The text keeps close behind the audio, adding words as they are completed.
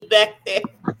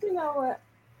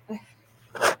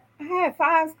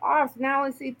drops. Now I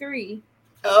only see 3.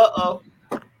 Uh-oh.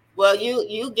 Well,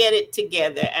 you get it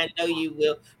together. I know you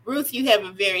will. Ruth, you have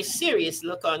a very serious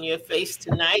look on your face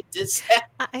tonight.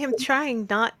 I am trying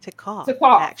not to To cough,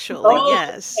 cough. actually. Oh,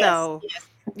 Yes. yes, So, yes.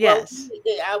 Well, yes.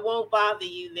 I won't bother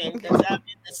you then because I'm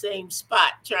in the same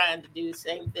spot trying to do the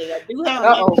same thing. I do have Oh,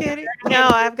 my you Uh-oh. kidding? No,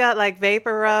 I've got like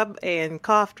vapor rub and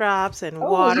cough drops and Oh,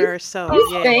 water. So, you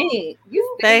yeah. stink.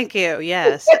 You stink. Thank you.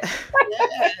 Yes.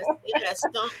 yes, yes.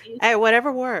 Don't you? Hey,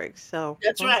 whatever works. So, as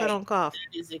That's long as I right. don't cough.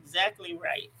 That is exactly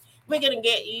right. We're going to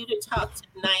get you to talk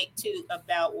tonight too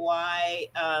about why,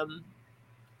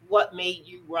 what made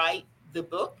you write the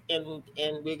book, and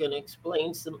we're going to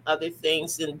explain some other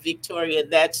things. And Victoria,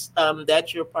 that's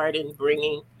your part in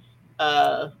bringing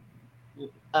uh,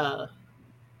 uh,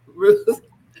 Ruth.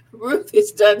 Ruth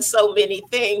has done so many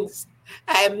things.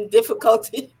 I am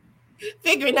difficulty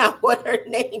figuring out what her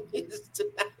name is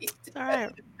tonight. All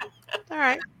right. All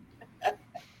right.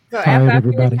 So All after right, I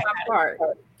finish everybody. my part.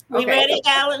 We Okay. ready,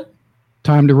 Alan?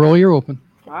 Time to roll your open.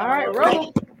 All right, All roll.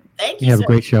 right. Thank You you, have a sir.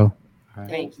 great show. All right.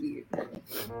 Thank you.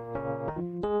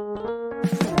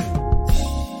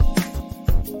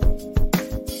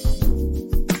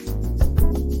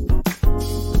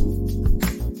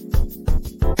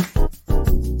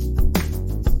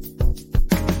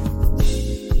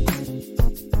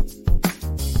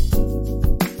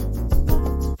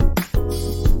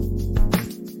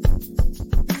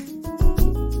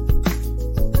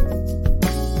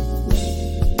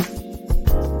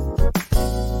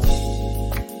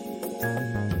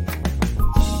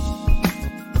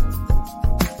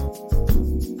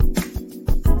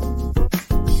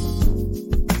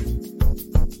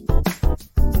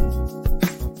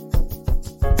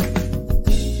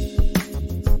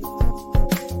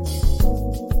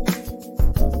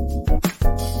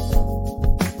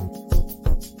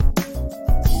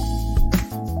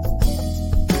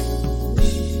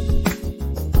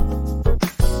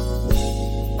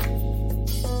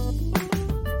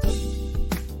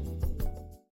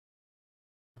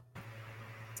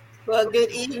 Well,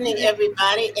 good evening,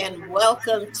 everybody, and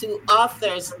welcome to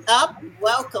Authors Up.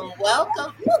 Welcome,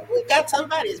 welcome. Look, we got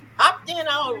somebody's popped in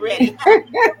already.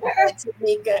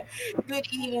 Tamika, good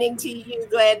evening to you.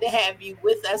 Glad to have you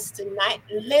with us tonight.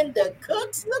 Linda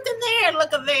Cooks, look at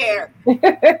there.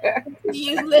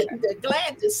 You, Linda.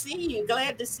 Glad to see you.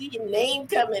 Glad to see your name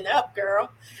coming up, girl.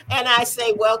 And I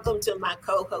say welcome to my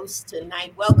co-host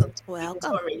tonight. Welcome to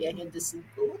Welcome. Victoria Henderson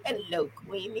Poole. Hello,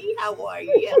 Queenie. How are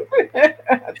you?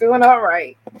 Doing all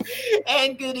right.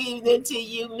 And good evening to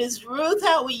you, Miss Ruth.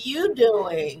 How are you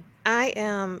doing? I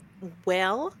am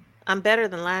well. I'm better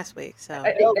than last week. So,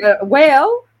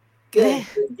 Well, Good,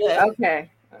 good, good. okay.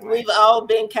 We've all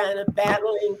been kind of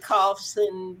battling coughs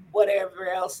and whatever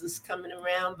else is coming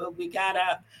around, but we got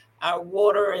our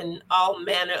water and all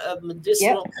manner of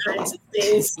medicinal kinds of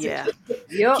things to yeah.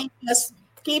 Yep.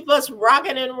 keep us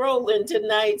rocking and rolling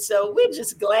tonight. So we're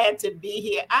just glad to be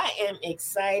here. I am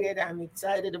excited. I'm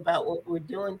excited about what we're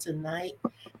doing tonight.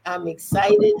 I'm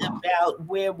excited about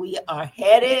where we are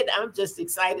headed. I'm just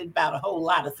excited about a whole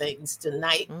lot of things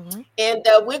tonight. Mhm. And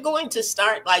we're going to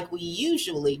start like we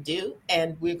usually do.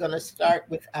 And we're going to start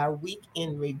with our week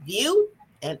in review.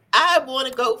 And I want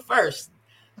to go first.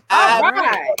 All I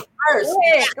right. first.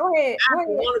 Go ahead. I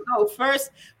want to go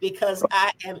first because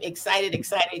I am excited.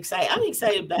 I'm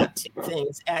excited about two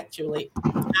things, actually.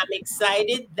 I'm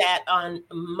excited that on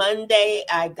Monday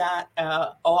I got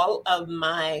all of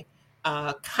my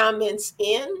comments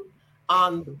in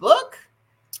on the book.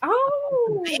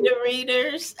 Oh. Beta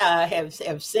readers have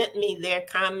sent me their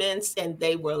comments and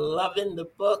they were loving the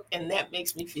book, and that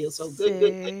makes me feel so good.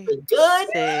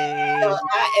 So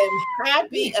I am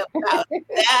happy about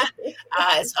that.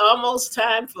 It's almost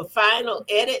time for final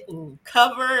edit and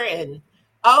cover and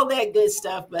all that good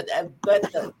stuff. But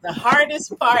the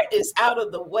hardest part is out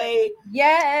of the way.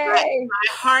 Yay.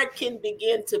 My heart can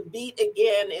begin to beat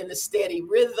again in a steady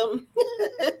rhythm.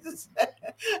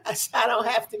 I don't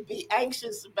have to be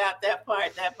anxious about that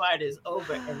part. That part is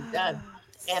over and done.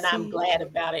 And I'm glad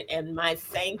about it. And my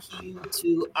thank you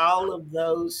to all of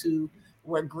those who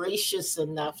were gracious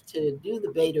enough to do the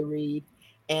beta read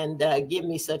and give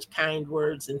me such kind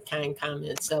words and kind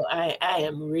comments. So I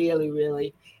am really,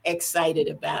 really excited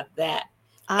about that.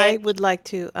 I would like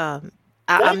to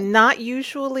I'm not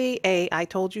usually a I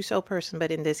told you so person,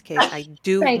 but in this case, I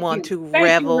do want to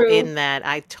revel in that.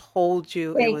 I told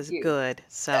you it was good.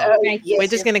 So we're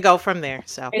just going to go from there.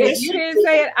 So and if you didn't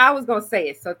say it, I was going to say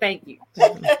it. So thank you.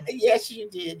 Yes, you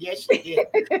did.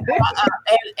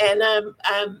 And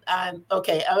I'm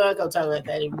okay. I'm not going to talk about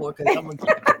that anymore because I'm going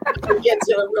to get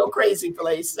to a real crazy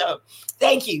place. So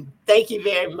thank you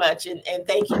very much, and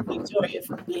thank you, Victoria,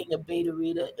 for being a beta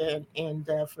reader and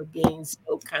for being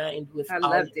so kind with I all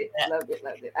loved of it. that. Loved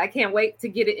it. I can't wait to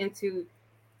get it into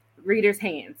readers'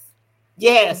 hands.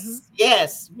 Yes,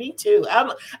 yes, me too.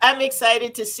 I'm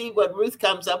excited to see what Ruth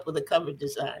comes up with a cover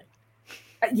design.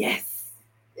 Yes.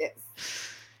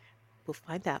 We'll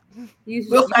find out.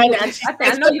 We'll find out.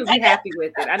 I know you'll be happy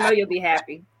with it. I know you'll be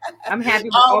happy. I'm happy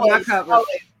with all my covers.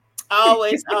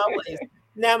 Always.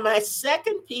 Now, my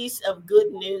second piece of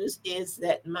good news is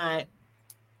that my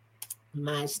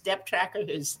step tracker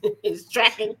is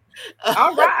tracking.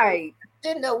 All right.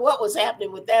 Didn't know what was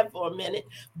happening with that for a minute,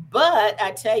 but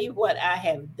I tell you what I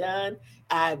have done.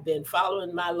 I've been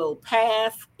following my little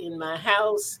path in my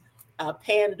house.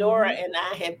 Pandora and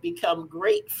I have become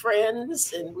great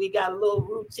friends, and we got a little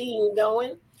routine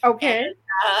going. Okay. And,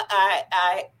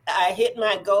 I hit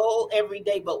my goal every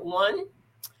day but one.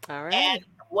 All right. And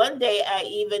one day I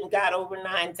even got over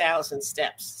 9,000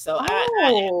 steps. So I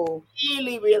am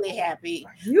really, really happy.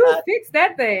 You fixed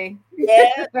that thing.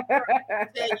 Yeah.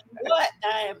 Tell you what,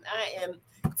 I am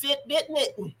Fitbitting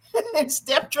it and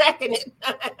step tracking it.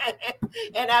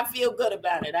 And I feel good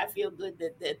about it. I feel good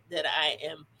that I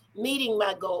am meeting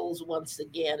my goals once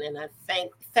again. And I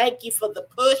thank you for the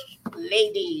push,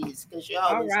 ladies, because you're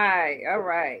always all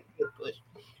right. Good push.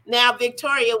 Now,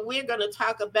 Victoria, we're going to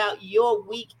talk about your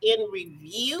week in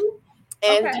review.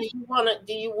 And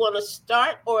do you want to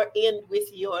start or end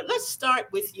with your? Let's start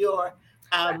with your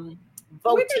voting.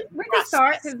 We can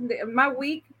start because my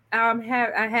week. I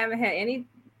haven't had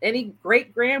any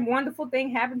great, grand, wonderful thing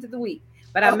happen to the week,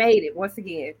 but I made it once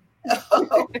again.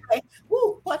 Okay.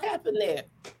 Woo, what happened there,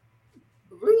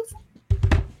 Ruth?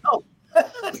 Oh.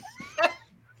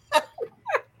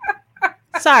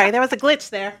 Sorry, there was a glitch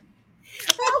there.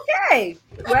 Okay.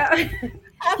 Well, I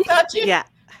thought you. Yeah.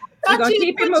 You're gonna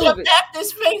keep it moving. Tapped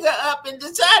his finger up and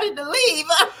decided to leave.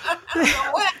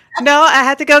 No, I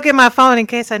had to go get my phone in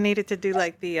case I needed to do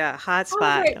like the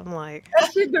hotspot. Okay. I'm like,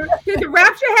 did the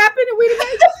rapture happen and we didn't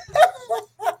make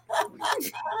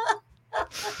it?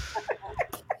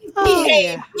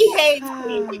 Behave.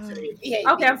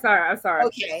 Okay, I'm sorry.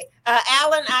 Okay,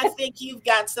 Alan, I think you've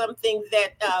got something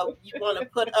that you want to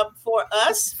put up for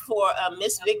us for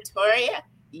Miss Victoria.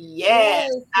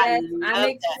 Yes. I'm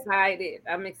excited.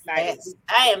 Yes,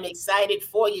 I am excited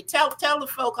for you. Tell the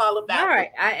folk all about it. All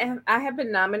right, I have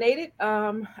been nominated.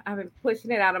 I've been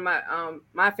pushing it out of my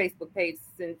my Facebook page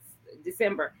since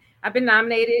December. I've been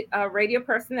nominated Radio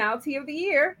Personality of the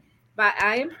Year by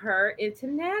I Am Her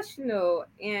International,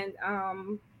 and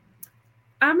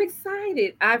I'm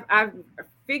excited. I've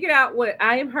figured out what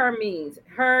I Am Her means.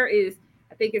 Her is,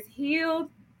 I think, it's healed,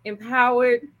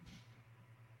 empowered,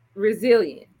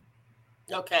 resilient.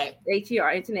 Okay.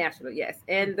 HER International, yes.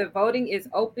 And the voting is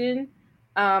open.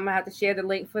 I have to share the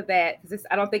link for that because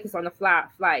I don't think it's on the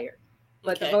flyer.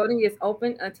 But the voting is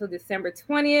open until December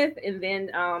 20th, and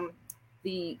then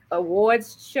the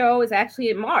awards show is actually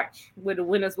in March, where the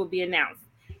winners will be announced.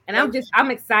 And I'm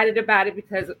excited about it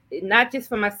because not just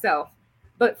for myself,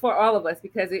 but for all of us,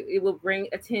 because it will bring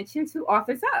attention to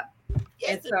Authors Up. Yes.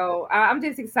 And so I'm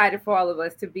just excited for all of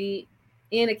us to be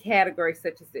in a category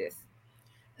such as this.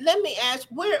 Let me ask,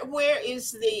 where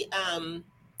is the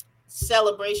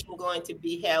celebration going to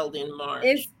be held in March?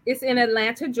 It's in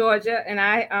Atlanta, Georgia, and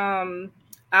I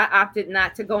opted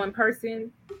not to go in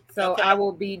person, so I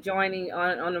will be joining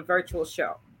on a virtual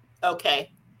show. Okay.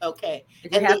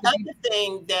 And the other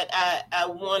thing that I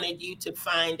wanted you to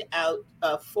find out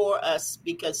for us,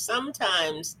 because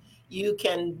sometimes you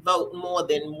can vote more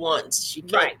than once. You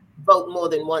can't vote more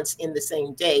than once in the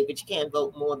same day, but you can't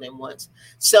vote more than once.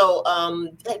 So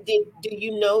do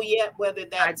you know yet whether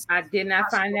that's I did not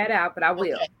possible? Find that out, but I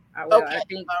will. Okay. I will. Okay. I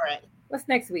think, all right. What's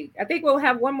next week? I think we'll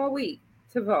have one more week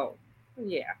to vote.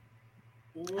 Yeah.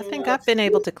 I think I've been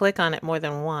able to click on it more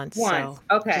than once. So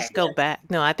just go back.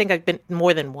 No, I think I've been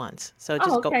more than once. So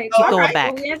just keep going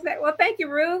back. Well, thank you,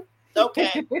 Ruth.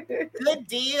 Okay. Good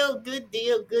deal.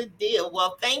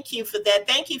 Well, thank you for that.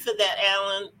 Thank you for that,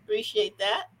 Alan. Appreciate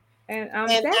that. And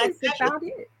that is about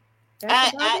it.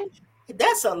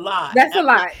 That's a lot. That's a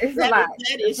lot. It's a lot.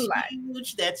 That is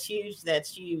huge.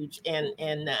 That's huge.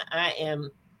 And I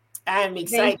am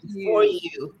excited for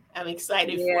you. I'm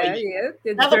excited for you.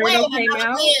 Yeah. Another win.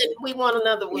 We want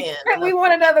another win. We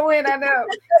want another win. I know.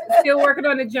 Still working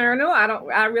on the journal.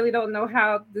 I really don't know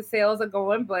how the sales are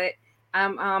going, but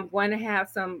I'm going to have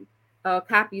some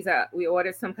copies. We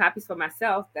ordered some copies for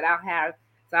myself that I'll have,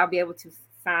 so I'll be able to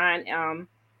sign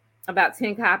about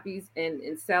 10 copies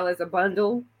and sell as a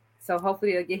bundle. So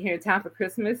hopefully it'll get here in time for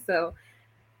Christmas. So,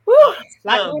 a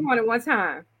lot going on at one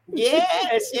time.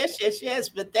 Yes.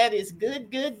 But that is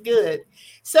good.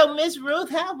 So, Miss Ruth,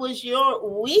 how was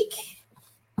your week?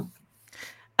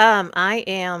 I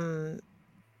am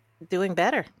doing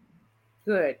better.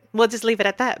 Good. We'll just leave it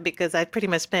at that because I pretty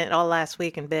much spent all last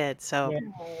week in bed. So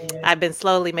I've been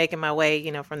slowly making my way,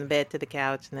 from the bed to the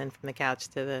couch and then from the couch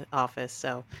to the office.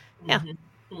 So yeah.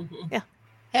 Yeah.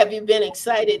 Have you been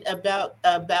excited about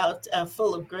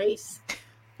Full of Grace?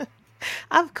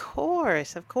 Of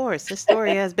course. This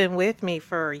story has been with me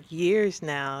for years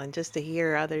now, and just to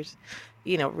hear others,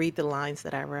 read the lines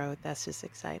that I wrote, that's just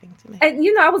exciting to me. And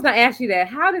I was going to ask you that.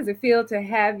 How does it feel to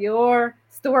have your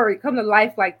story come to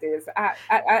life like this?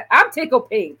 I'm tickled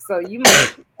pink, so you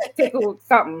might tickle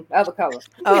something other color.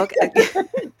 Oh, okay.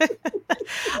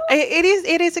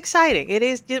 It is exciting. It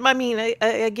is. I mean,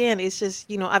 again, it's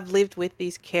just I've lived with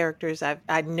these characters.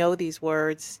 I know these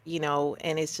words,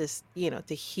 and it's just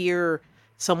to hear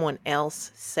someone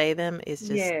else say them is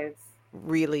just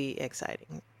really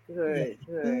exciting. Good.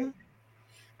 Mm-hmm.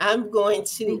 I'm going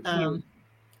to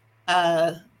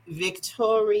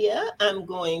Victoria. I'm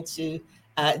going to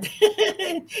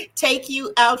take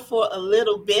you out for a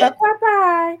little bit.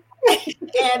 Bye.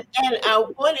 and I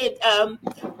wanted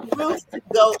Ruth to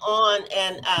go on,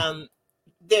 and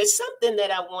there's something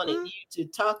that I wanted you to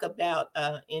talk about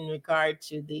in regard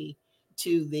to the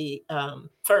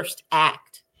first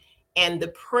act and the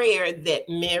prayer that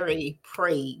Mary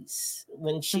prays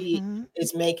when she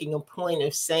is making a point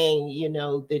of saying,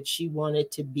 that she wanted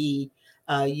to be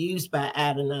used by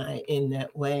Adonai in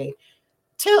that way.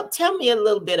 Tell me a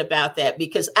little bit about that,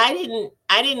 because I didn't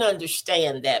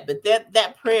understand that, but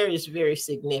that prayer is very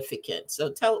significant. So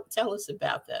tell us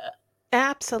about that.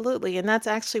 Absolutely. And that's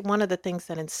actually one of the things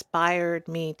that inspired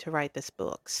me to write this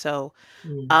book. So,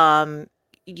 I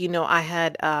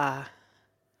had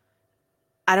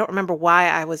I don't remember why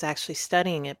I was actually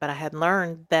studying it, but I had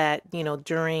learned that,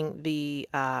 during the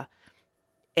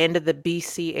end of the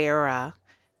BC era,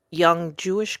 young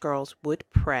Jewish girls would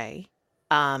pray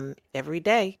every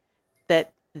day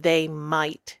that they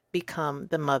might become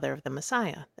the mother of the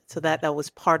Messiah. So that was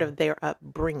part of their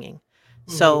upbringing.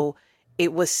 So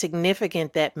it was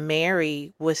significant that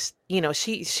Mary was,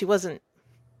 she wasn't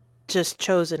just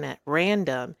chosen at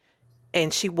random,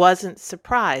 and she wasn't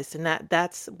surprised. And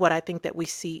that's what I think that we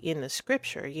see in the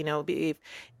scripture. If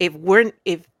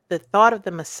the thought of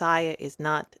the Messiah is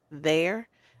not there,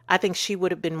 I think she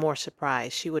would have been more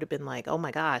surprised. She would have been like, oh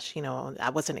my gosh, I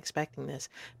wasn't expecting this.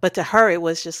 But to her, it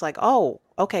was just like, oh,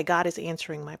 okay, God is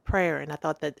answering my prayer. And I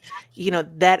thought that,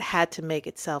 that had to make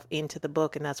itself into the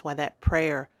book. And that's why that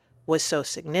prayer was so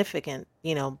significant,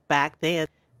 back then.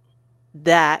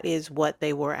 That is what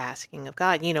they were asking of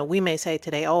God. We may say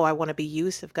today, oh, I want to be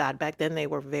used of God. Back then, they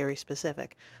were very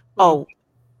specific. Oh,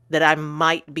 that I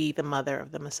might be the mother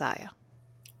of the Messiah.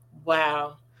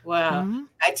 Wow.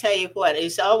 I tell you what,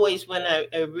 it's always when I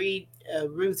read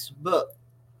Ruth's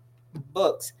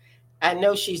books, I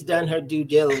know she's done her due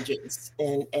diligence.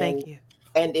 Thank you.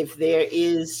 And if there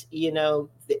is,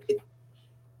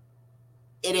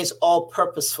 it is all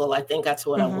purposeful. I think that's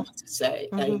what I want to say.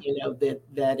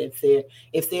 That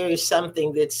if there is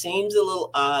something that seems a little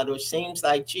odd or seems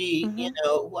like, gee,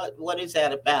 what is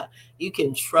that about? You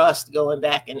can trust going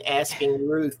back and asking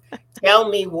Ruth, tell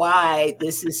me why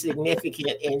this is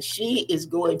significant, and she is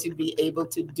going to be able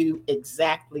to do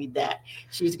exactly that.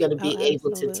 She's going to be able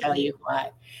to tell you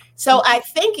why. So I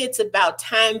think it's about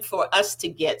time for us to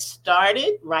get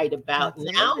started right about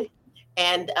now.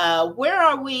 And where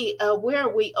are we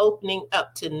opening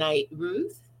up tonight,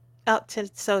 Ruth?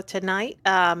 So tonight,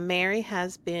 Mary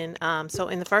has been, so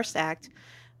in the first act,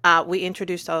 we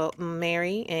introduced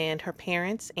Mary and her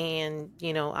parents, and,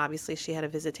 obviously she had a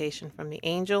visitation from the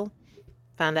angel,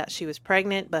 found out she was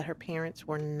pregnant, but her parents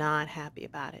were not happy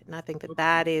about it. And I think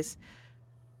that is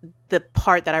the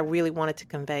part that I really wanted to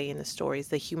convey in the story, is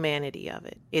the humanity of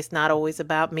it. It's not always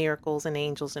about miracles and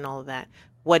angels and all of that.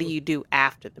 What do you do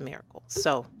after the miracle?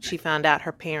 So she found out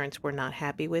her parents were not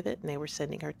happy with it, and they were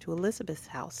sending her to Elizabeth's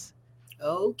house.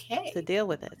 Okay. To deal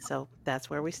with it. So that's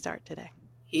where we start today.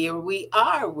 Here we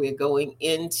are. We're going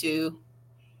into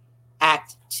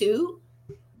Act 2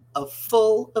 of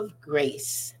Full of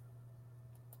Grace.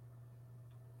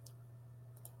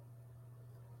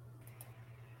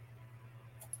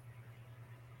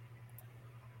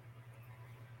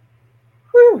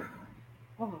 Whew.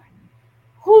 Oh.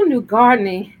 Who knew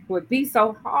gardening would be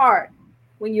so hard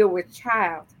when you're with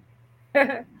child?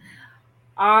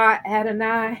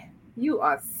 Adonai, you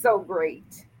are so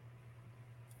great.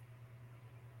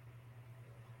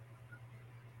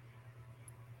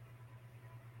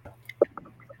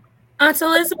 Aunt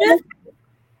Elizabeth?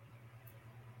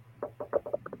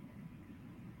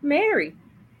 Mary,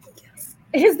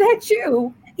 is that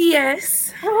you?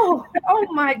 Yes. Oh,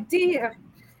 my dear.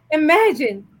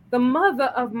 Imagine the mother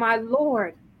of my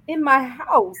Lord in my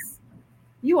house.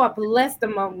 You are blessed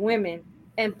among women,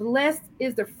 and blessed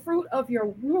is the fruit of your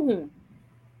womb.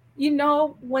 You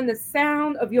know, when the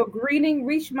sound of your greeting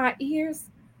reached my ears,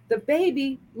 the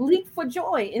baby leaped for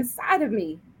joy inside of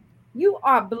me. You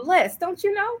are blessed, don't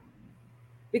you know?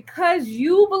 Because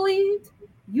you believed,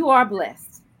 you are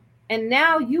blessed. And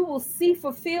now you will see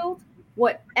fulfilled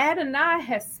what Adonai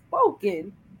has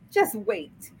spoken. Just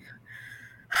wait.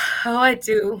 Oh, I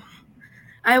do.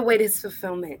 I await his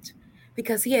fulfillment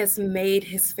because he has made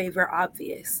his favor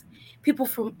obvious. People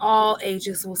from all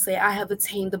ages will say, I have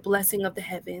attained the blessing of the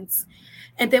heavens,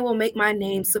 and they will make my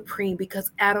name supreme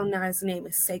because Adonai's name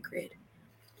is sacred.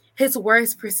 His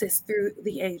words persist through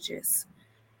the ages.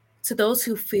 To those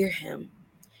who fear him,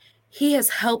 he has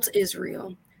helped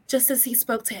Israel, just as he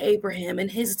spoke to Abraham and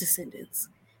his descendants,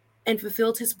 and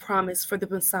fulfilled his promise for the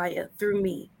Messiah through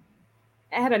me.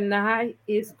 Adonai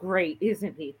is great,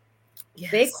 isn't he?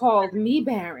 Yes. They called me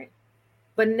barren,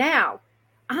 but now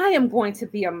I am going to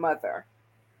be a mother.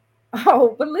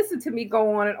 Oh, but listen to me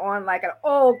go on and on like an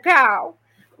old cow.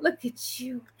 Look at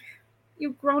you.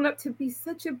 You've grown up to be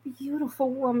such a beautiful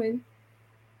woman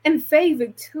and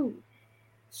favored too.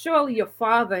 Surely your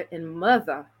father and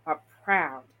mother are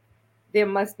proud. There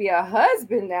must be a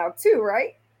husband now too,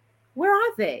 right? Where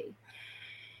are they?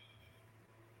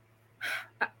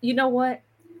 You know what?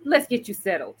 Let's get you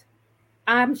settled.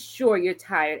 I'm sure you're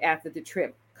tired after the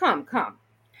trip. Come, come.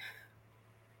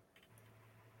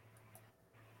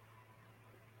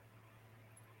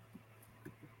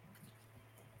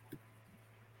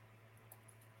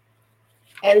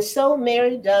 And so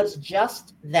Mary does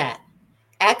just that,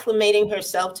 acclimating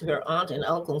herself to her aunt and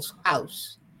uncle's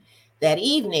house. That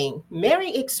evening,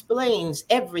 Mary explains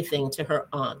everything to her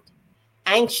aunt,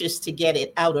 anxious to get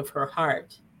it out of her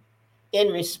heart. In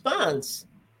response,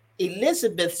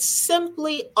 Elizabeth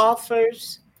simply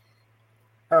offers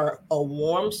her a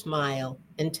warm smile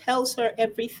and tells her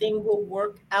everything will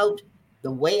work out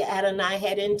the way Adonai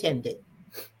had intended.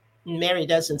 Mary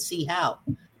doesn't see how,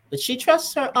 but she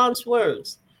trusts her aunt's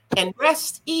words and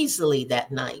rests easily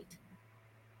that night.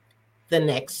 The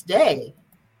next day,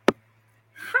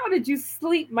 How did you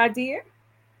sleep, my dear?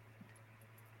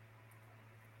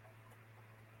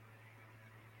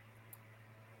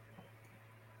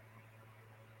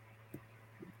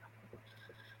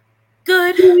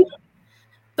 Good.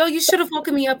 Though you should have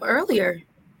woken me up earlier.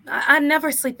 I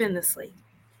never sleep in this late.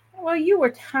 Well, you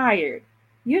were tired.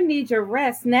 You need your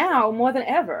rest now more than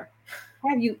ever.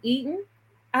 Have you eaten?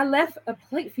 I left a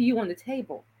plate for you on the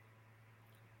table.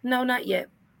 No, not yet.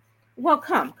 Well,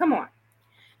 come on.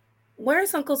 Where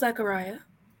is Uncle Zachariah?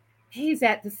 He's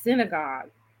at the synagogue.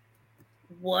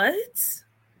 What?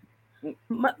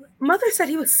 Mother said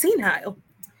he was senile.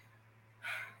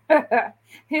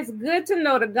 It's good to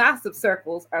know the gossip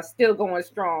circles are still going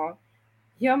strong.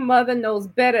 Your mother knows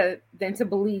better than to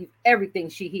believe everything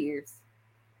she hears.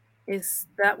 Is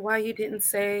that why you didn't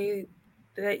say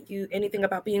that you anything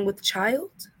about being with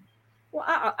child? Well,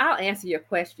 I'll answer your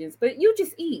questions, but you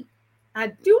just eat. I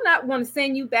do not want to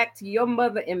send you back to your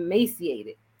mother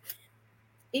emaciated.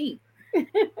 Eat.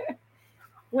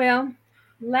 Well,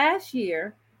 last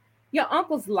year, your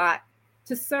uncle's lot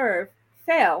to serve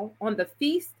fell on the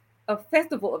feast of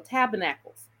Festival of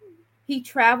Tabernacles. He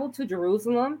traveled to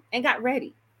Jerusalem and got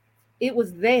ready. It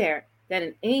was there that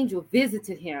an angel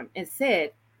visited him and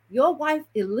said, Your wife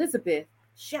Elizabeth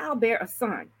shall bear a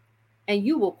son, and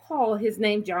you will call his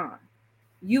name John.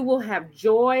 You will have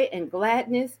joy and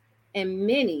gladness, and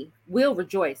many will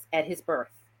rejoice at his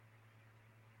birth.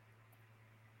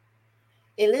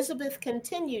 Elizabeth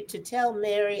continued to tell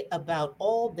Mary about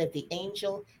all that the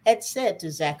angel had said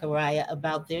to Zechariah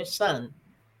about their son,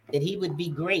 that he would be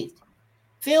great,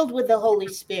 filled with the Holy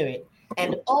Spirit,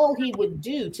 and all he would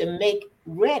do to make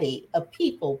ready a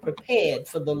people prepared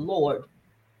for the Lord.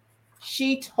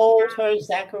 She told her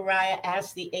Zechariah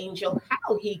asked the angel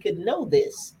how he could know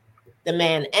this. The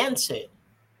man answered,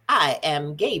 I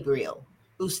am Gabriel,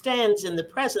 who stands in the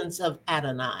presence of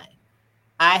Adonai.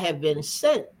 I have been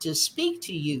sent to speak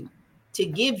to you, to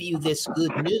give you this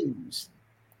good news.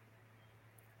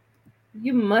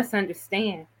 You must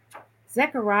understand,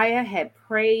 Zechariah had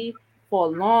prayed for a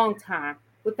long time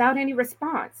without any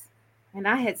response, and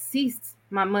I had ceased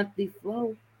my monthly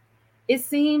flow. It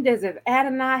seemed as if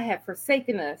Adonai had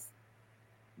forsaken us,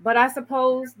 but I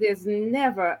suppose there's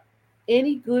never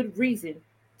any good reason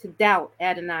to doubt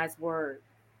Adonai's word.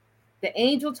 The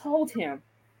angel told him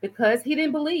because he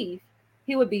didn't believe,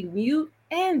 he would be mute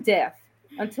and deaf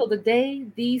until the day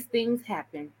these things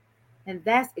happen. And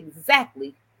that's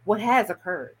exactly what has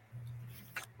occurred.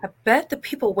 I bet the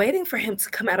people waiting for him to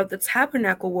come out of the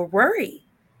tabernacle were worried.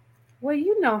 Well,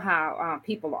 you know how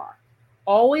people are,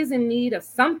 always in need of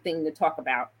something to talk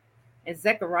about. And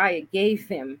Zechariah gave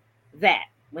him that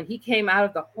when he came out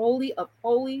of the Holy of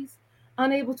Holies,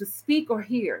 unable to speak or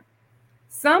hear.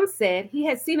 Some said he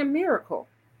had seen a miracle,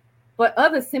 but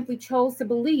others simply chose to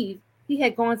believe he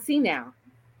had gone senile.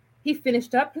 He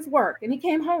finished up his work and he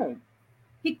came home.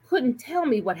 He couldn't tell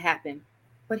me what happened,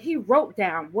 but he wrote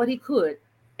down what he could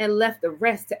and left the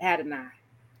rest to Adonai.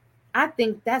 I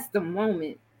think that's the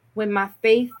moment when my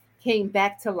faith came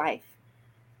back to life.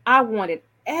 I wanted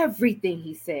everything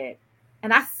he said,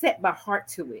 and I set my heart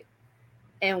to it.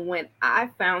 And when I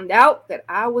found out that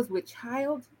I was with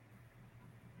child,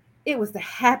 it was the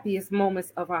happiest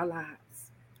moments of our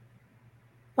lives.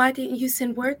 Why didn't you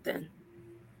send word then?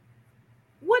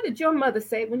 What did your mother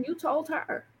say when you told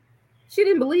her? She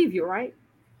didn't believe you, right?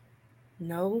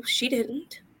 No, she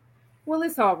didn't. Well,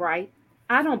 it's all right.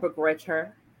 I don't begrudge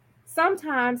her.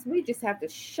 Sometimes we just have to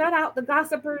shut out the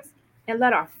gossipers and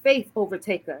let our faith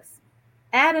overtake us.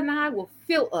 Adonai will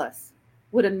fill us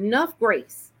with enough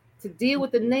grace to deal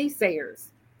with the naysayers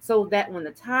so that when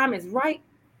the time is right,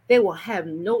 they will have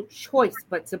no choice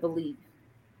but to believe.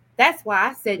 That's why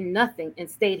I said nothing and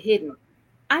stayed hidden.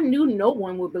 I knew no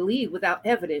one would believe without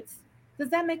evidence. Does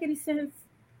that make any sense?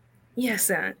 Yes,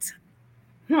 Aunt.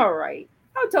 All right.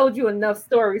 I've told you enough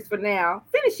stories for now.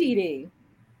 Finish eating.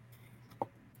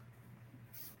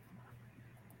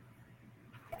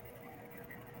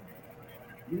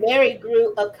 Mary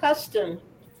grew accustomed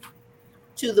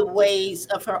to the ways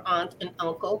of her aunt and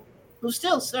uncle, who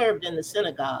still served in the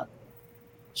synagogue.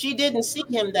 She didn't see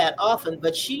him that often,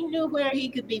 but she knew where he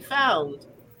could be found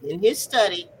in his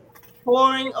study,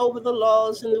 poring over the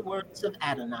laws and the words of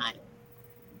Adonai.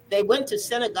 They went to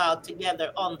synagogue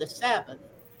together on the Sabbath,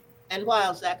 and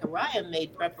while Zechariah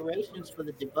made preparations for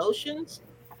the devotions,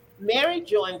 Mary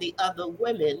joined the other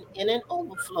women in an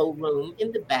overflow room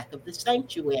in the back of the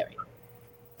sanctuary.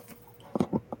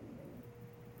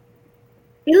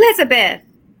 Elizabeth.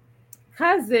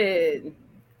 Cousin.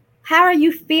 How are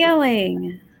you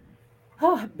feeling?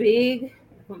 Oh, big,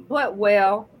 but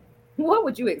well, what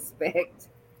would you expect?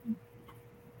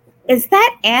 Is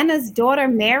that Anna's daughter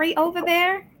Mary over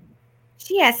there?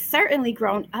 She has certainly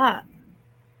grown up.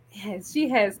 Yes, she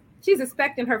has. She's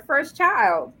expecting her first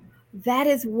child. That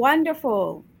is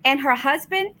wonderful. And her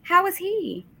husband, how is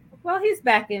he? Well, he's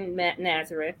back in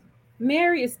Nazareth.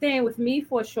 Mary is staying with me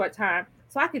for a short time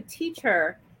so I could teach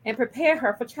her and prepare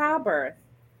her for childbirth.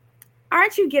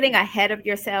 Aren't you getting ahead of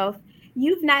yourself?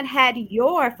 You've not had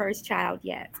your first child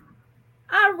yet.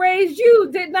 I raised you,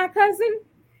 didn't I, cousin?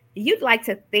 You'd like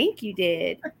to think you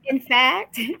did. In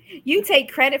fact, you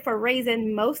take credit for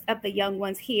raising most of the young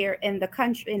ones here in the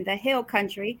country, in the hill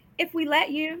country, if we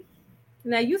let you.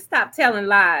 Now you stop telling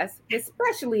lies,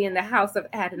 especially in the house of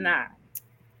Adonai.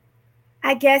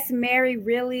 I guess Mary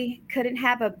really couldn't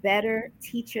have a better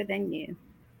teacher than you.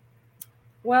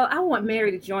 Well, I want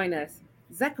Mary to join us.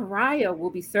 Zechariah will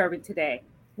be serving today.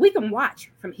 We can watch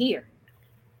from here.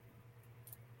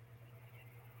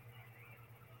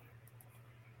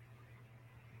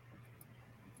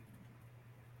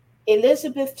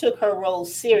 Elizabeth took her role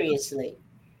seriously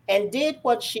and did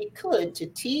what she could to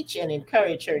teach and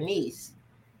encourage her niece.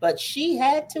 But she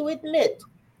had to admit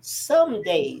some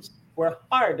days were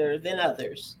harder than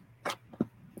others.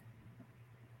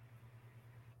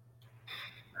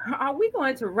 Are we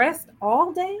going to rest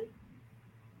all day?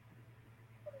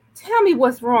 Tell me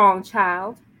what's wrong,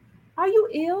 child. Are you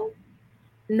ill?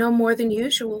 No more than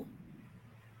usual.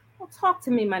 Well, talk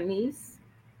to me, my niece.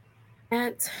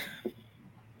 Aunt,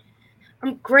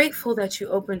 I'm grateful that you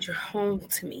opened your home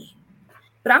to me,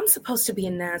 but I'm supposed to be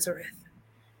in Nazareth,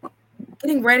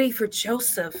 getting ready for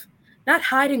Joseph, not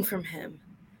hiding from him.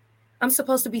 I'm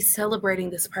supposed to be celebrating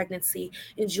this pregnancy,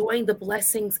 enjoying the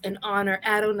blessings and honor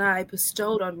Adonai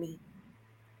bestowed on me,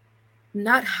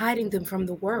 not hiding them from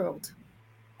the world.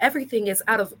 Everything is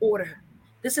out of order.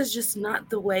 This is just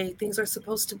not the way things are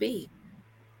supposed to be.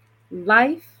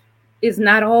 Life is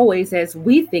not always as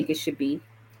we think it should be.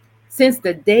 Since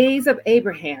the days of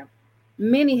Abraham,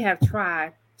 many have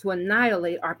tried to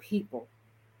annihilate our people,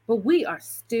 but we are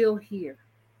still here.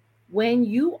 When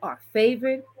you are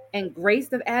favored and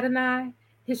graced of Adonai,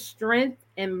 his strength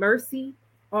and mercy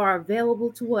are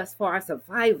available to us for our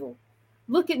survival.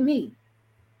 Look at me.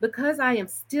 Because I am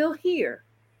still here,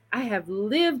 I have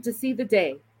lived to see the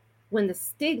day when the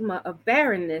stigma of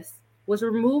barrenness was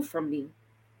removed from me.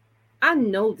 I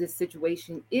know this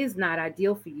situation is not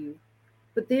ideal for you,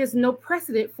 but there's no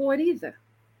precedent for it either.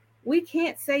 We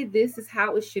can't say this is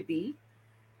how it should be.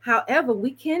 However,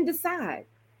 we can decide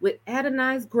with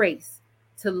Adonai's grace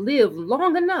to live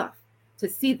long enough to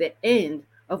see the end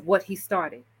of what he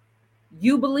started.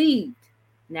 You believed,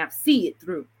 now see it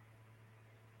through.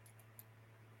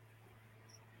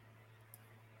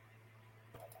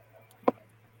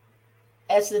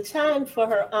 As the time for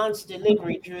her aunt's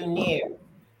delivery drew near,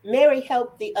 Mary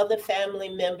helped the other family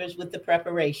members with the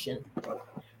preparation.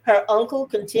 Her uncle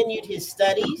continued his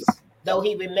studies, though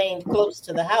he remained close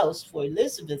to the house for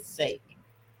Elizabeth's sake.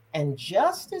 And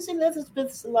just as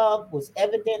Elizabeth's love was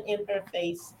evident in her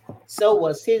face, so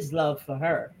was his love for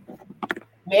her.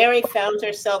 Mary found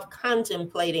herself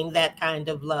contemplating that kind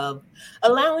of love,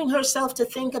 allowing herself to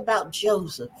think about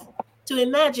Joseph, to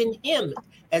imagine him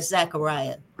as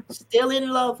Zachariah, still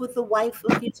in love with the wife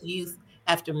of his youth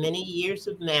after many years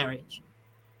of marriage.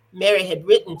 Mary had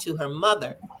written to her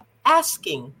mother,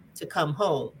 asking to come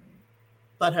home,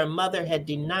 but her mother had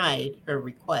denied her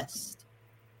request.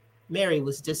 Mary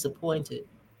was disappointed.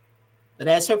 But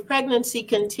as her pregnancy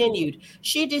continued,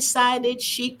 she decided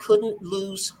she couldn't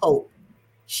lose hope.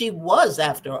 She was,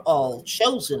 after all,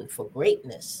 chosen for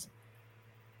greatness.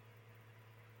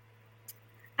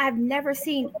 I've never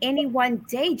seen anyone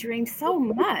daydream so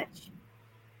much.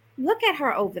 Look at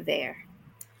her over there.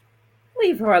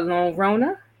 Leave her alone,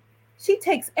 Rona. She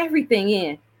takes everything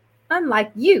in,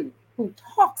 unlike you, who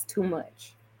talks too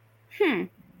much.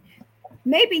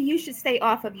 Maybe you should stay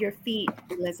off of your feet,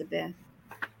 Elizabeth.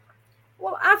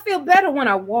 Well, I feel better when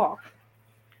I walk.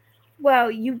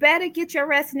 Well, you better get your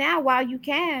rest now while you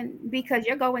can, because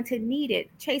you're going to need it,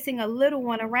 chasing a little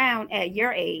one around at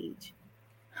your age.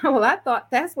 Well, I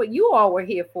thought that's what you all were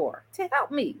here for, to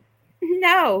help me.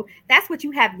 No, that's what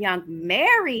you have young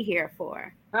Mary here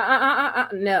for.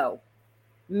 No.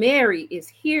 Mary is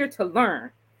here to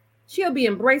learn. She'll be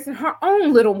embracing her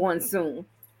own little one soon.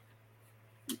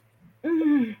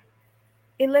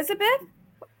 Elizabeth?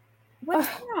 What's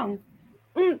wrong?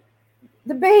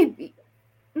 The baby.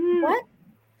 What?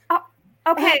 Oh,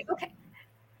 okay.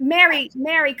 Mary,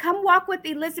 come walk with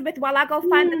Elizabeth while I go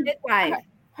find the midwife.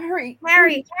 Hurry.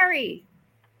 Mary.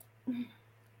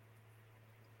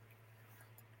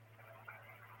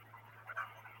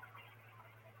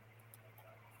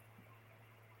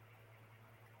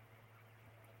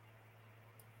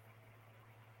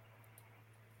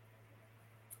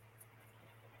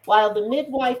 While the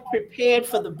midwife prepared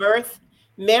for the birth,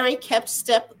 Mary kept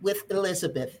step with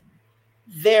Elizabeth.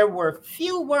 There were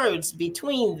few words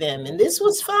between them, and this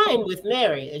was fine with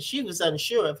Mary, as she was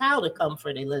unsure of how to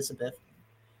comfort Elizabeth.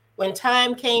 When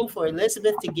time came for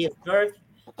Elizabeth to give birth,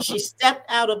 she stepped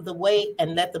out of the way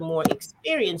and let the more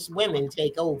experienced women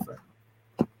take over.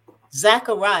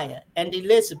 Zachariah and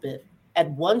Elizabeth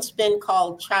had once been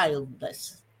called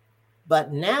childless,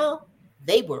 but now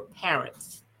they were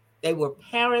parents. They were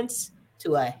parents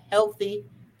to a healthy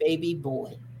baby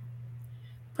boy.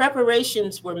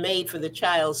 Preparations were made for the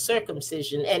child's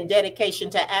circumcision and dedication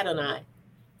to Adonai.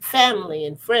 Family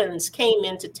and friends came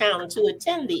into town to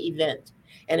attend the event,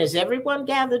 and as everyone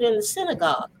gathered in the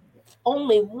synagogue,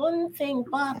 only one thing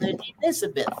bothered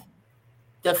Elizabeth: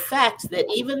 the fact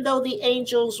that even though the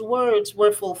angel's words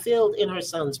were fulfilled in her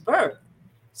son's birth,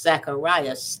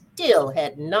 Zachariah still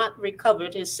had not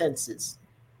recovered his senses.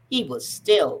 He was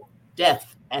still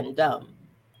deaf and dumb.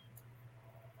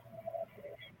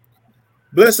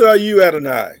 Blessed are you,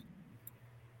 Adonai.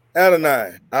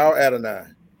 Adonai, our Adonai,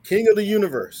 King of the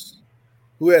universe,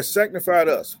 who has sanctified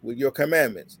us with your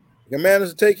commandments. Command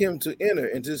us to take him to enter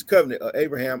into this covenant of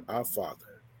Abraham, our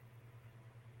father.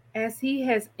 As he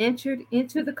has entered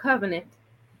into the covenant,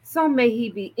 so may he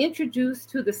be introduced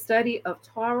to the study of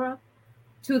Torah,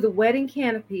 to the wedding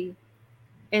canopy,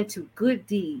 and to good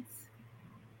deeds.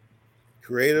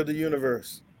 Creator of the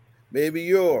universe, may it be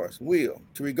yours will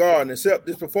to regard and accept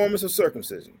this performance of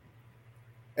circumcision,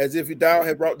 as if thou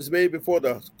had brought this baby before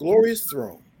the glorious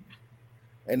throne,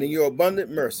 and in your abundant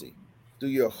mercy, through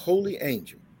your holy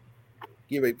angel,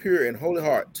 give a pure and holy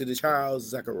heart to the child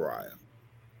Zachariah.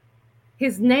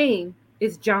 His name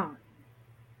is John.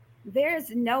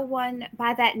 There's no one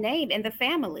by that name in the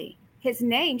family. His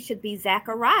name should be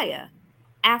Zachariah,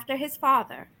 after his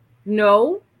father.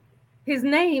 No, his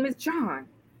name is John.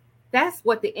 That's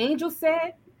what the angel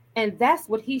said, and that's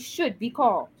what he should be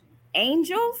called.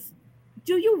 Angels?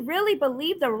 Do you really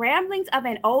believe the ramblings of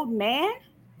an old man?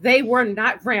 They were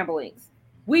not ramblings.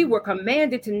 We were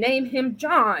commanded to name him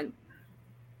John.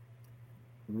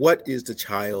 What is the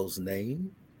child's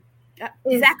name?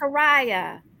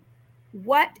 Zachariah.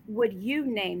 What would you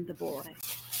name the boy?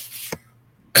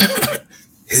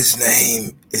 His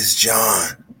name is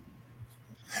John.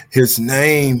 His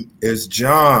name is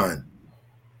John.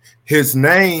 His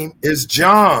name is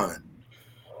John.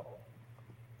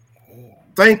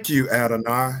 Thank you,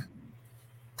 Adonai.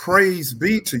 Praise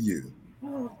be to you.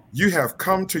 You have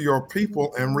come to your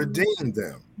people and redeemed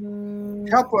them.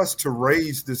 Help us to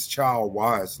raise this child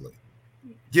wisely.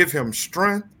 Give him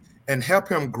strength and help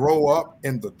him grow up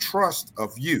in the trust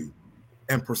of you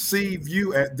and perceive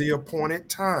you at the appointed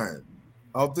time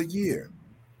of the year.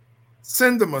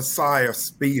 Send the Messiah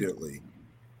speedily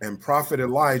and Prophet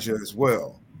Elijah as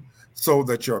well, so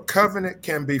that your covenant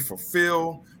can be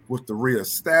fulfilled with the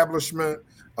reestablishment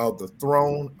of the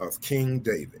throne of King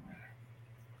David.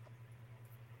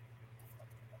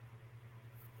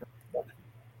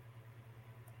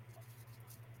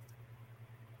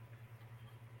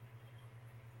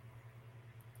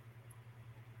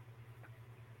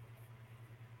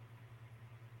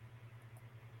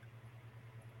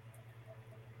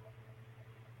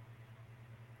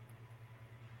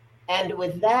 And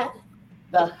with that,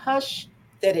 the hush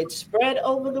that had spread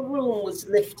over the room was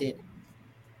lifted.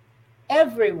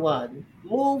 Everyone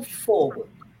moved forward,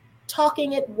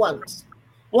 talking at once,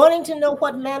 wanting to know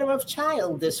what manner of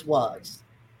child this was,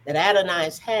 that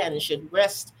Adonai's hand should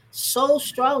rest so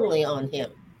strongly on him.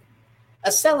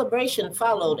 A celebration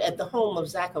followed at the home of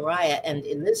Zachariah and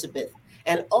Elizabeth,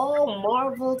 and all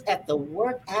marveled at the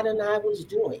work Adonai was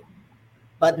doing,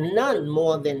 but none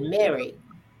more than Mary,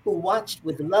 who watched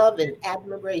with love and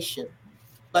admiration,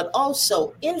 but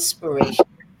also inspiration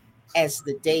as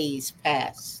the days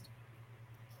passed.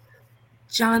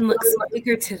 John looks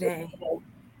bigger today.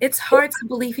 It's hard to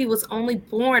believe he was only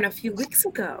born a few weeks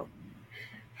ago.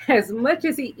 As much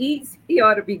as he eats, he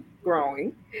ought to be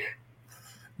growing.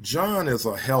 John is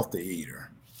a healthy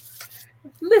eater.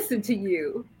 Listen to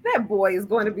you. That boy is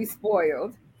going to be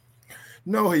spoiled.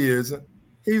 No, he isn't.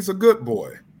 He's a good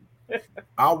boy.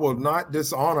 I will not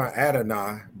dishonor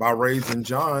Adonai by raising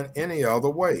John any other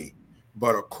way,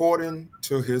 but according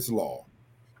to his law,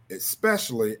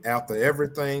 especially after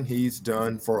everything he's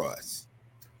done for us.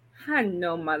 I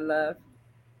know, my love.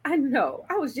 I know.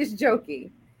 I was just joking.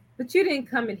 But you didn't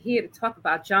come in here to talk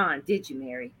about John, did you,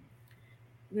 Mary?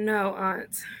 No,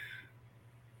 Aunt.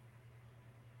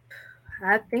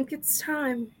 I think it's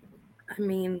time. I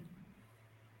mean,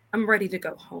 I'm ready to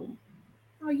go home.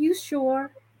 Are you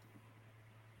sure?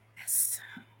 Yes.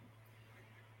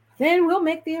 Then we'll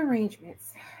make the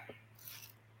arrangements.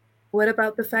 What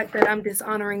about the fact that I'm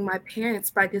dishonoring my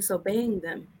parents by disobeying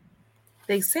them?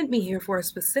 They sent me here for a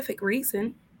specific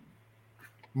reason.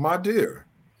 My dear,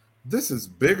 this is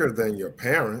bigger than your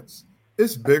parents.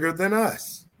 It's bigger than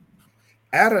us.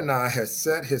 Adonai has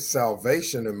set his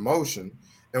salvation in motion,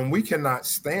 and we cannot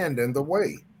stand in the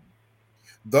way.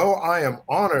 Though I am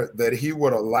honored that he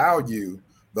would allow you,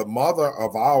 the mother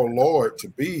of our Lord, to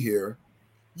be here,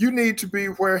 you need to be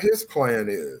where his plan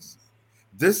is.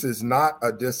 There is not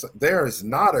a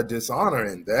dishonor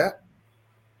in that.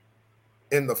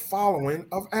 In the following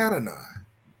of Adonai.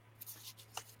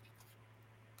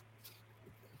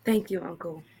 Thank you,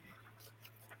 Uncle.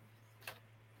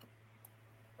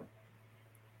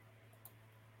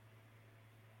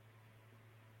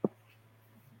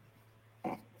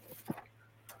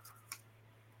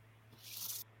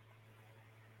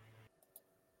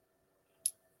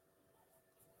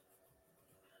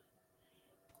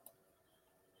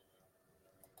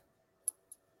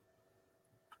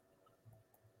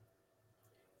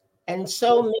 And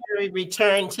so Mary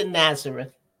returned to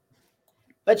Nazareth.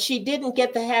 But she didn't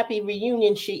get the happy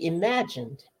reunion she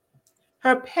imagined.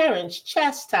 Her parents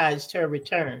chastised her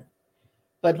return.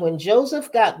 But when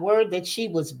Joseph got word that she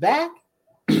was back,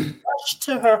 he rushed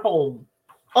to her home,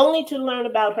 only to learn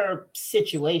about her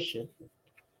situation.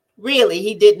 Really,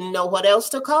 he didn't know what else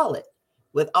to call it.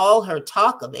 With all her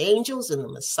talk of angels and the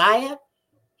Messiah,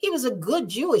 he was a good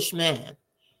Jewish man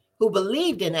who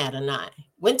believed in Adonai,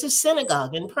 went to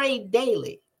synagogue and prayed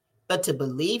daily. But to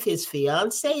believe his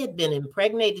fiancée had been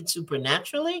impregnated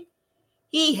supernaturally,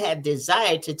 he had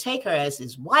desired to take her as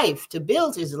his wife, to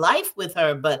build his life with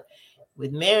her. But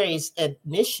with Mary's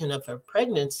admission of her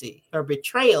pregnancy, her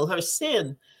betrayal, her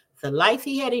sin, the life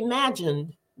he had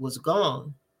imagined was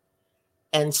gone.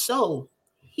 And so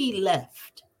he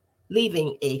left,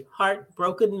 leaving a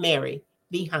heartbroken Mary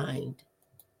behind.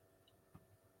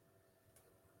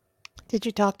 Did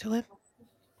you talk to him?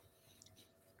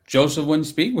 Joseph wouldn't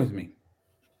speak with me.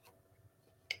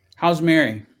 How's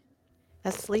Mary?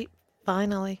 Asleep,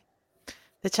 finally.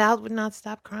 The child would not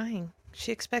stop crying.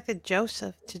 She expected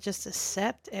Joseph to just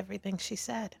accept everything she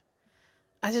said.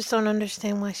 I just don't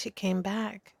understand why she came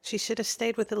back. She should have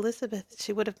stayed with Elizabeth.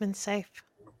 She would have been safe.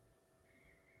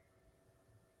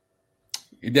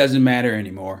 It doesn't matter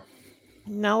anymore.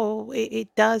 No,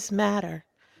 it does matter.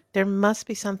 There must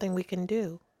be something we can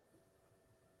do.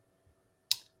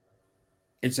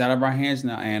 It's out of our hands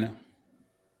now, Anna.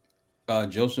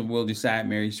 Joseph will decide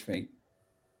Mary's fate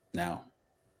now.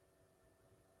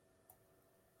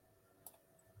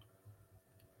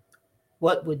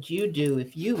 What would you do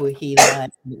if you were Heli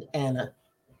and Anna?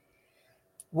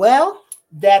 Well,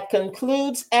 that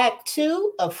concludes Act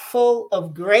 2 of Full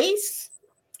of Grace.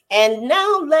 And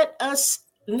now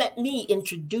let me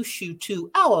introduce you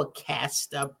to our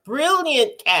cast, a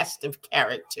brilliant cast of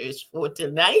characters for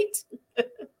tonight.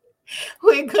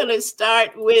 We're going to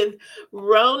start with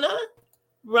Rona.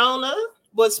 Rona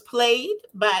was played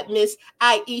by Miss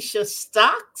Aisha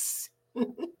Stocks.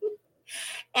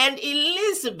 And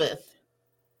Elizabeth.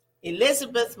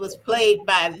 Elizabeth was played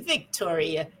by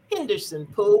Victoria Henderson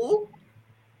Poole.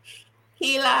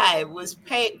 Heli was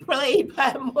played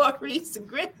by Maurice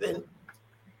Griffin.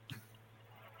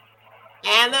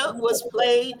 Anna was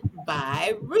played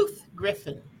by Ruth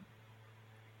Griffin.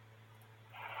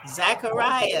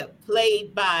 Zachariah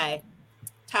played by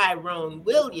Tyrone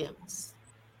Williams.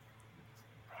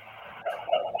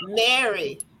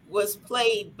 Mary was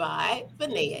played by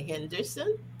Vanessa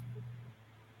Henderson.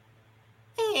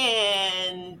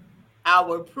 And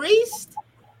our priest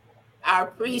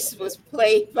was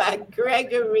played by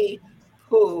Gregory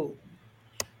Poole.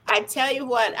 I tell you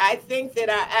what, I think that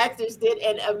our actors did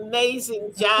an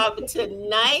amazing job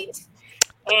tonight.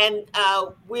 And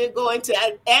we're going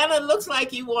to, Anna, looks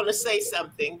like you want to say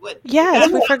something.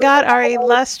 Yes, we forgot our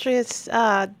illustrious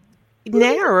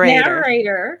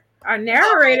narrator. Our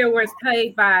narrator was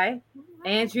played by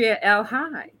Andrea L.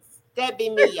 Hines. That'd be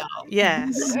me, y'all.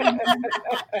 Yes.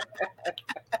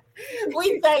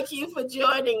 We thank you for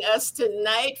joining us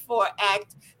tonight for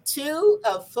Act 2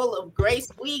 of Full of Grace.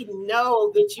 We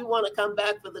know that you want to come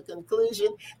back for the conclusion.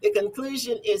 The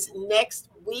conclusion is next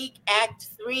week, Act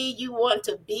 3. You want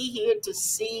to be here to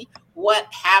see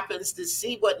what happens, to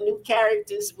see what new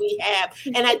characters we have.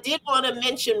 And I did want to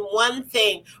mention one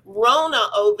thing. Rona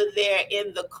over there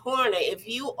in the corner, if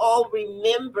you all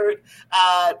remembered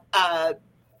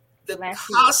the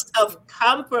cost of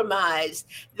compromise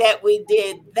that we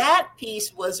did, that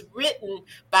piece was written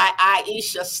by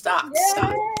Aisha Stocks. So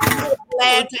we're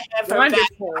glad to have her back.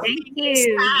 Thank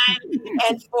you.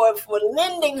 And for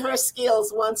lending her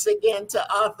skills once again to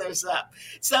Authors Up.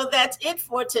 So that's it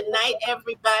for tonight,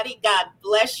 everybody. God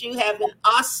bless you. Have an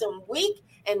awesome week.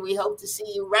 And we hope to see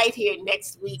you right here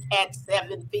next week at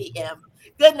 7 p.m.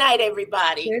 Good night,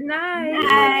 everybody. Good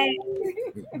night.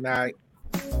 Good night.